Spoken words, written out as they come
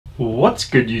What's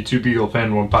good, YouTube? Eagle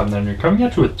Fan 159 here, coming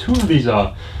at you with two of these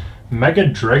Mega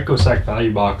Dracossack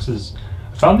value boxes.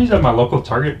 I found these at my local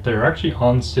Target. They're actually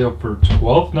on sale for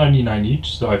 $12.99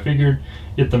 each, so I figured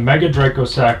get the Mega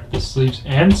Dracossack, the sleeves,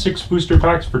 and 6 booster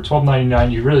packs for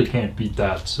 $12.99. You really can't beat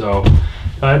that. So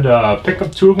I'd pick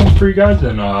up two of them for you guys,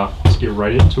 and let's get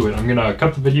right into it. I'm gonna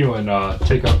cut the video and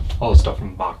take up all the stuff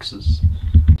from the boxes.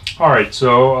 Alright,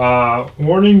 so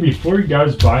warning, before you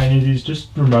guys buy any of these, just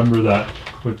remember that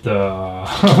with the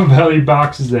value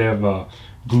boxes, they have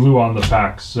glue on the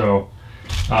packs, so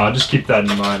just keep that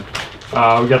in mind.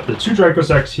 We got the two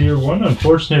Dracosacks here. One,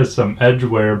 unfortunately, has some edge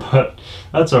wear, but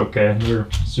that's okay. They're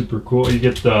super cool. You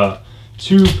get the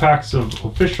 2 packs of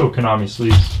official Konami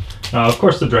sleeves. Of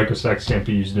course, the Dracosacks can't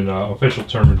be used in an official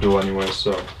tournament duel anyway,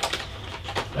 so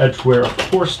edge wear, of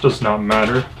course, does not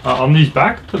matter. On these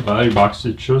back of the value box,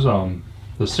 it shows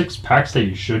the 6 packs that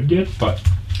you should get, but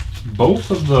both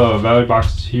of the value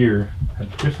boxes here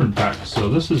have different packs. So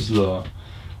this is the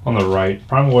on the right,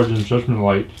 Primal Origins, Judgment of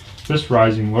Light, Fist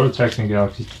Rising, Lord of Texan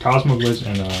Galaxies, Cosmo Blaze,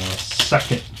 and a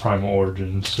second Primal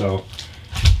Origin. So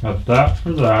got that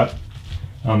for that.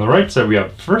 On the right side, we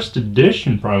have first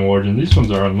edition Primal Origin. These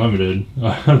ones are unlimited.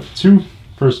 2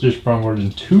 first edition Primal Origin,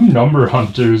 2 Number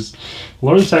Hunters,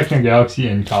 Lord of Texan Galaxy,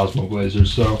 and Cosmo Blazer.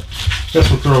 So I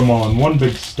guess we'll throw them all in one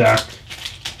big stack,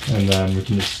 and then we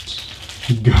can just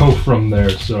go from there.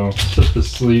 So set the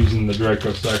sleeves and the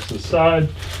Dracosacks aside.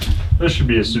 This should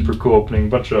be a super cool opening,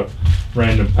 bunch of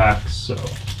random packs. So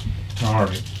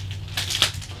alright,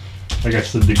 I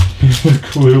guess the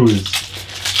clue is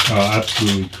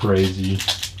absolutely crazy.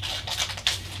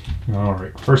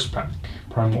 Alright, first pack,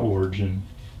 Primal Origin,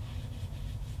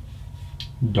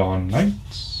 Dawn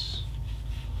Knights,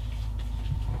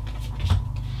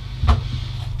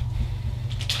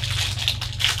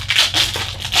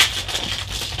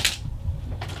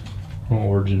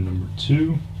 Origin number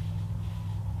 2,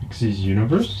 Xyz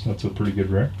Universe. That's a pretty good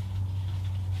rare.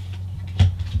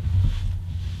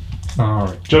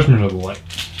 Alright, Judgment of the Light,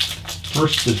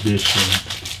 first edition.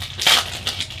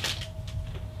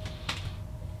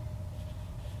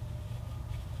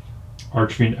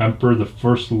 Archfiend Emperor, the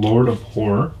first Lord of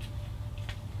Horror.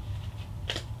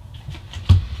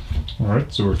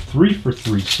 Alright, so we're 3 for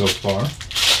 3 so far.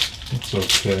 That's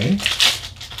okay.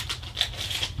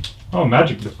 Oh,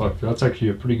 Magic Deflector. That's actually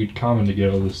a pretty good common to get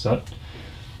out of this set.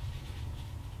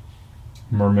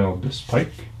 Mermail Abyss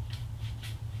Pike.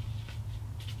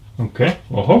 Okay,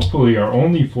 well, hopefully our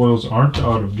only foils aren't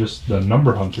out of just the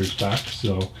Number Hunters pack.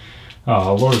 So,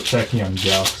 Lord of Texan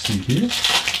Galaxy here.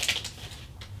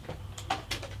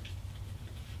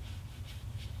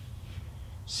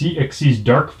 CXC's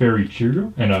Dark Fairy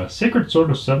Yugioh, and a Sacred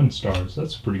Sword of 7 stars.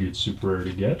 That's a pretty good super rare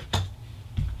to get.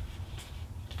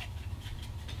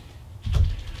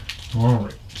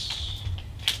 Alright,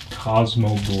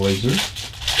 Cosmo Blazer,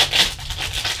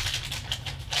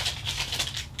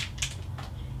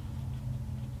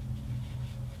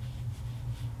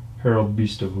 Herald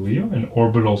Beast of Leo, and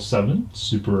Orbital 7,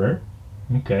 super rare.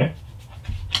 Okay,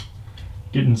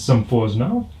 getting some foils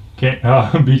now.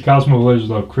 Can't be Cosmo Blazer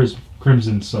without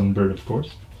Crimson Sunbird, of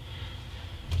course.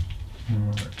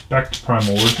 Alright, back to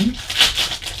Primal Origin.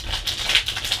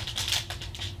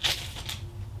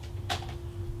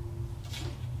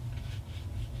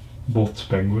 Bolt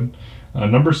Penguin,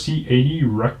 number C80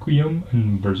 Requiem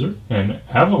and Berserk, and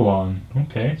Avalon.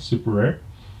 Okay, super rare.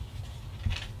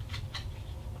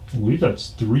 I believe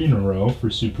that's 3 in a row for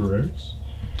super rares.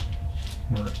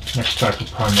 Alright, next pack of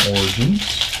Primal Origins.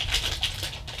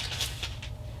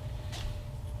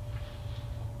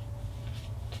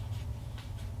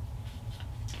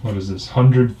 What is this?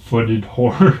 100-footed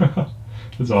horror.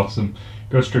 That's awesome.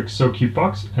 Ghost Trick So Cute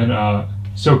Box, and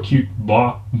So Cute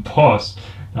Boss.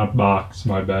 Not box,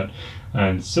 my bad.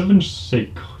 And Sylvan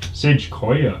Sage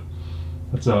Koya.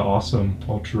 That's an awesome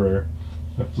ultra rare.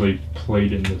 I've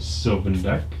played in the Sylvan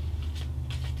deck.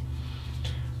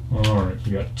 Alright,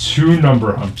 we got 2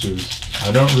 Number Hunters.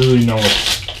 I don't really know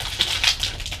what's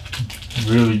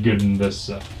really good in this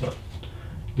set, but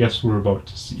I guess we're about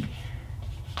to see.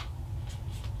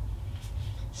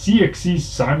 CXC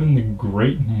Simon the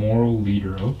Great Moral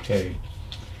Leader. Okay.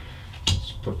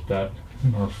 Let's put that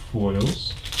in our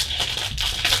foils.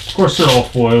 Of course, they're all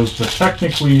foils, but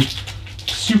technically,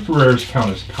 super rares count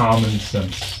as commons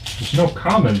since there's no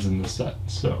commons in the set.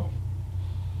 So,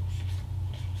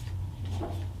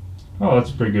 oh,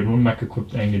 that's a pretty good one.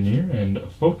 Mecha-equipped Angineer and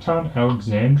Photon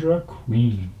Alexandra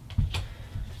Queen.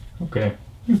 Okay,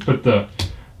 we can put the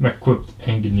Mecha-equipped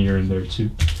Angineer in there too.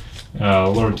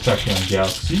 Lord of Texan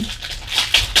Galaxy.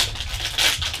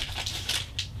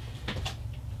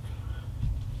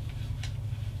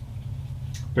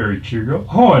 Very Yugioh.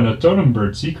 Oh, and a Totem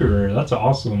Bird Secret Rare. That's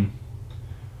awesome.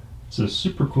 It's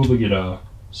super cool to get a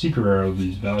Secret Rare out of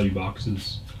these value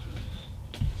boxes.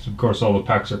 Of course, all the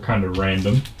packs are kind of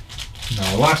random.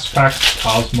 Now, last pack,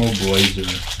 Cosmo Blazer.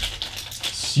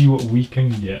 Let's see what we can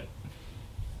get.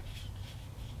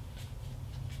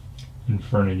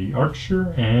 Infernity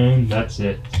Archer, and that's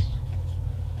it.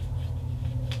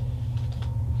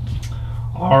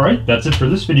 Alright, that's it for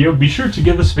this video. Be sure to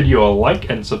give this video a like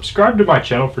and subscribe to my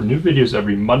channel for new videos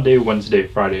every Monday, Wednesday,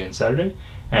 Friday, and Saturday.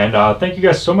 And thank you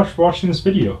guys so much for watching this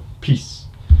video. Peace.